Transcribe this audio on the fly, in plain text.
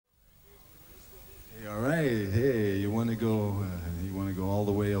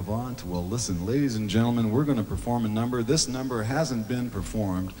want? Well, listen, ladies and gentlemen, we're going to perform a number. This number hasn't been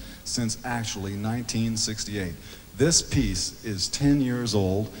performed since actually 1968. This piece is 10 years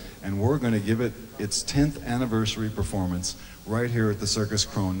old, and we're going to give it its 10th anniversary performance right here at the Circus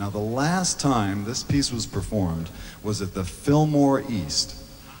Krone. Now, the last time this piece was performed was at the Fillmore East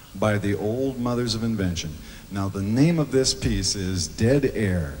by the Old Mothers of Invention. Now, the name of this piece is Dead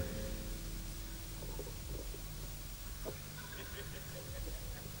Air.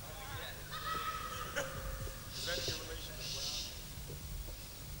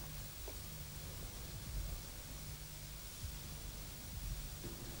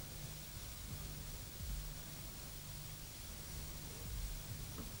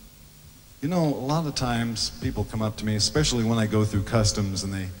 You know, a lot of times people come up to me, especially when I go through customs,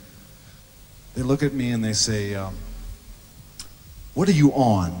 and they look at me and they say, what are you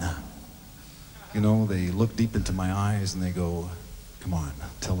on? You know, they look deep into my eyes and they go, come on,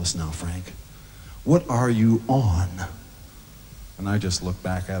 tell us now, Frank. What are you on? And I just look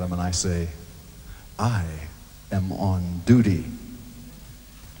back at them and I say, I am on duty.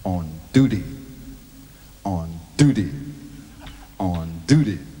 On duty. On duty. On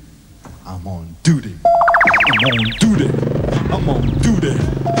duty. I'm on duty. I'm on duty. I'm on duty.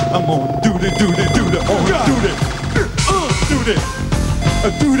 I'm on duty, duty, duty, on duty. Duty. Duty.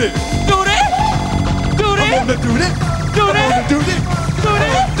 Duty. Duty. I'm on the duty. Duty. I'm on the duty. Duty.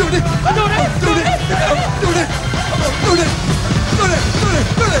 Duty. Duty. Duty. Duty. Duty. Duty.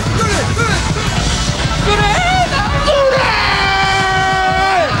 Duty. Duty. Duty.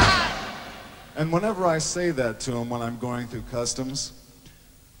 And whenever I say that to them when I'm going through customs,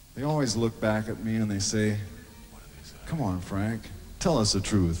 they always look back at me and they say, come on, Frank, tell us the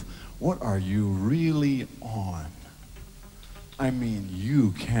truth. What are you really on? I mean,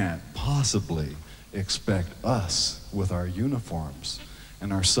 you can't possibly expect us with our uniforms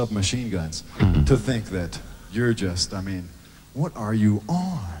and our submachine guns to think that you're just, I mean, what are you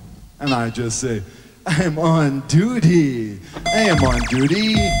on? And I just say, I'm on duty. I am on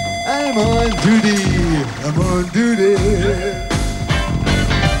duty. I'm on duty. I'm on duty.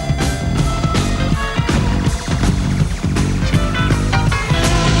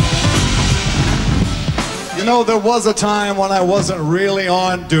 You know, there was a time when I wasn't really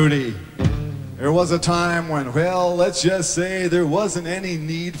on duty. There was a time when, well, let's just say there wasn't any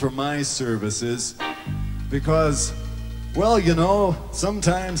need for my services because, well, you know,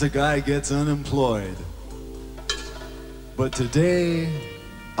 sometimes a guy gets unemployed. But today,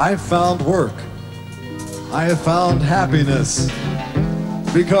 I found work. I have found happiness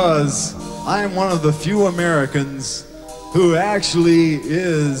because I'm one of the few Americans who actually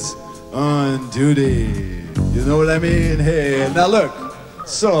is on duty. You know what I mean? Hey, now look,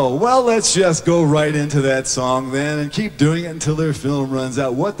 so, well, let's just go right into that song then and keep doing it until their film runs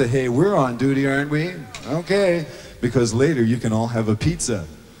out. What the hey, we're on duty, aren't we? Okay, because later you can all have a pizza.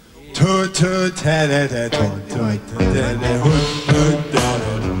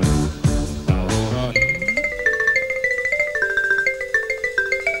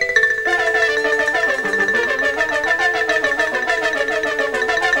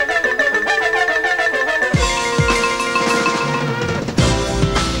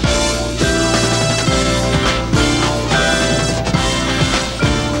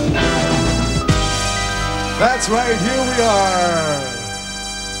 That's right, here we are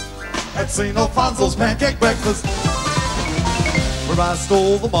at St. Alphonso's Pancake Breakfast, where I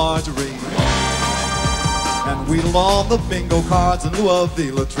stole the margarine and wheeled on the bingo cards in lieu of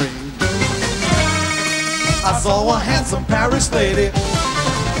the latrine. I saw a handsome Paris lady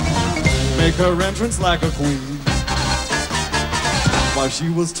make her entrance like a queen, while she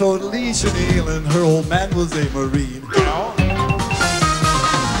was totally chenille and her old man was a Marine.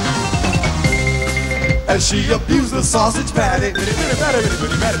 As she abused the sausage patty and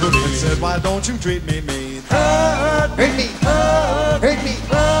said, why don't you treat me mean? Hurt me, hurt me,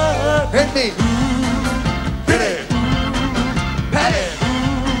 hurt me. Hit it, pat it,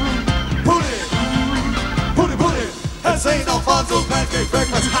 put it. At St. Alphonso's Pancake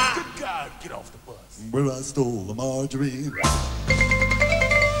Breakfast. Ha! Good God, get off the bus. Where I stole the margarine.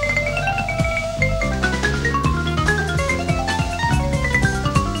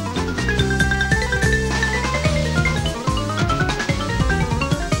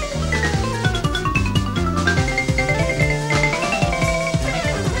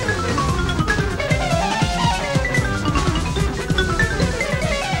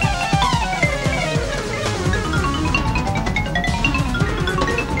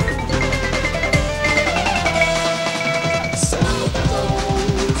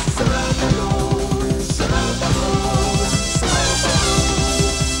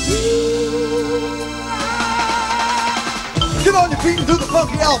 beating to the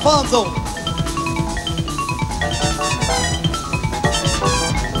funky Alphonso.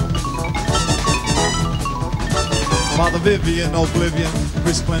 Father Vivian, oblivion,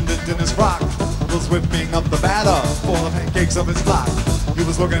 resplendent in his frock, was whipping up the batter for the pancakes of his flock. He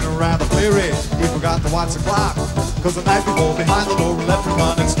was looking around the bleary, he forgot to watch the clock, cause the night before behind the door left him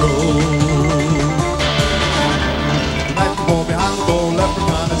running through. The night before behind the door left him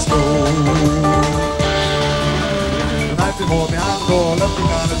running through. The night before behind the door left him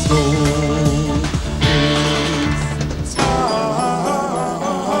running through.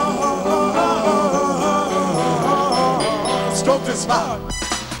 Stroked his smile.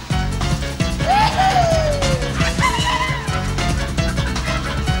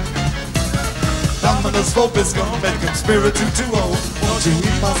 Dominus Focus gonna make him spirited too old. Won't you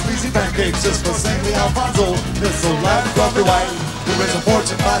eat my sleazy pancakes just for Saintly Alphonso? This so light and fluffy white, who is a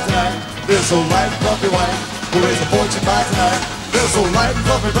fortune by tonight. This so light and fluffy white, who is a fortune by tonight. They're so light and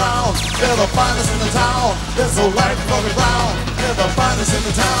fluffy brown, they're the finest in the town. They're so light and fluffy brown, they're the finest in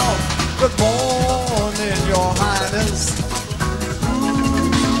the town. Good morning, your highness.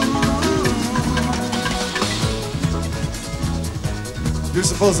 You're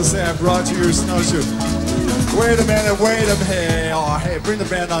supposed to say I brought you your snowshoe. Wait a minute, hey, oh, hey, bring the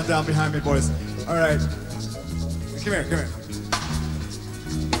band on down behind me, boys. All right, come here.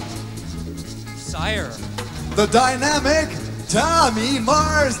 Sire. The dynamic Tommy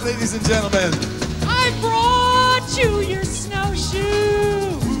Mars, ladies and gentlemen. I brought you your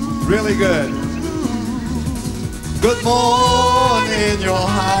snowshoe. Really good. Good morning, your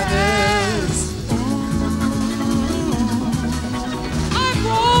highness.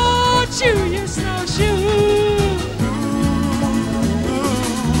 You your snowshoe.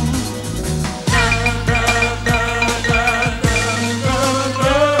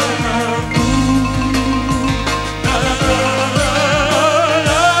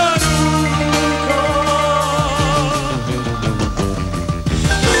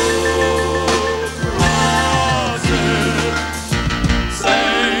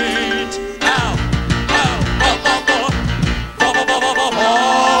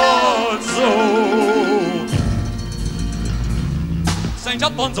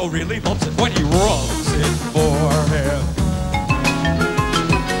 Alphonso really loves it when he rubs it for him.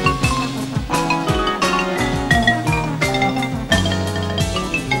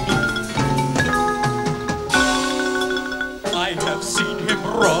 I have seen him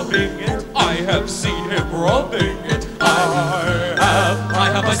rubbing it. I have seen him rubbing it.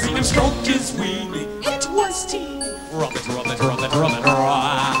 I have seen him stroke his weenie. It was tea. Rub it.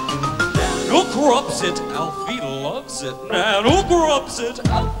 Who rubs it? Alfie loves it. Man, who grubs it?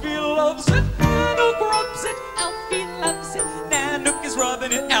 Alfie loves it. Man, who grubs it? Alfie loves it. Nanook is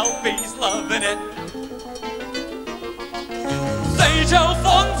rubbing it. Alfie's loving it. Saint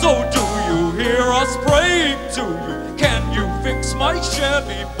Alphonso, do you hear us praying to you? Can you fix my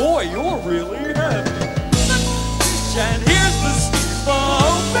Chevy? Boy, you're really heavy. And here's the steeple.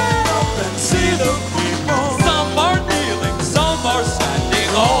 Open up and see the people. Some are kneeling, some are standing.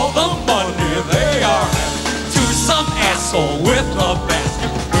 All the money they are having to some asshole with a basket.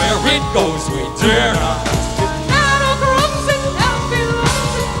 Where it goes, we dare not. Nano grubs it, Alfie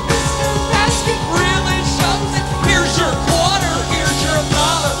loves it. Mr. Basket really shoves it. Here's your quarter, here's your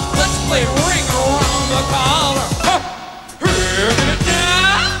dollar. Let's play ring around the collar. Here it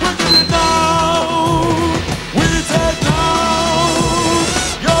now, we take now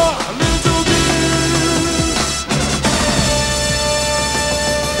your little gift.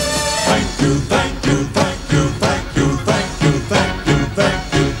 Thank you, thank you, thank you, thank you, thank you, thank you, thank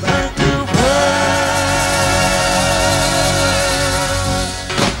you, thank you.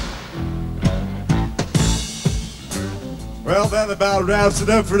 Well, that about wraps it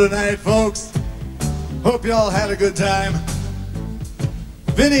up for tonight, folks. Hope y'all had a good time.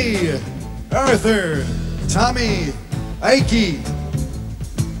 Vinnie, Arthur, Tommy, Ike,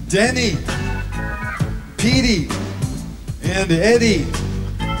 Denny, Petey, and Eddie.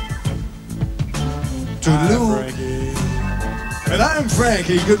 Toodaloo. And I'm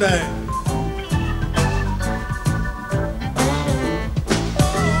Frankie. Good night.